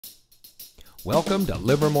Welcome to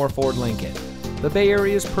Livermore Ford Lincoln, the Bay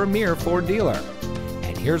Area's premier Ford dealer.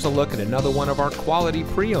 And here's a look at another one of our quality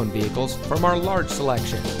pre-owned vehicles from our large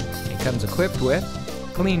selection. It comes equipped with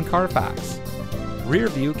clean Carfax, rear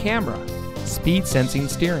view camera, speed sensing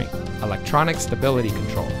steering, electronic stability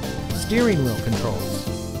control, steering wheel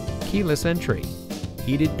controls, keyless entry,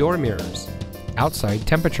 heated door mirrors, outside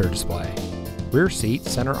temperature display, rear seat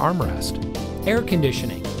center armrest, air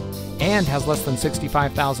conditioning, and has less than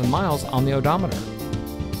 65,000 miles on the odometer.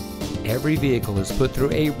 Every vehicle is put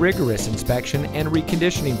through a rigorous inspection and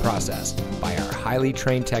reconditioning process by our highly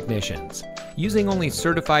trained technicians, using only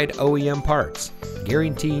certified OEM parts,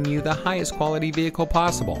 guaranteeing you the highest quality vehicle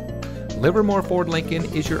possible. Livermore Ford Lincoln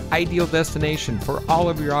is your ideal destination for all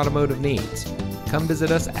of your automotive needs. Come visit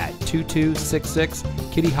us at 2266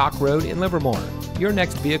 Kittyhawk Road in Livermore. Your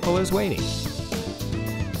next vehicle is waiting.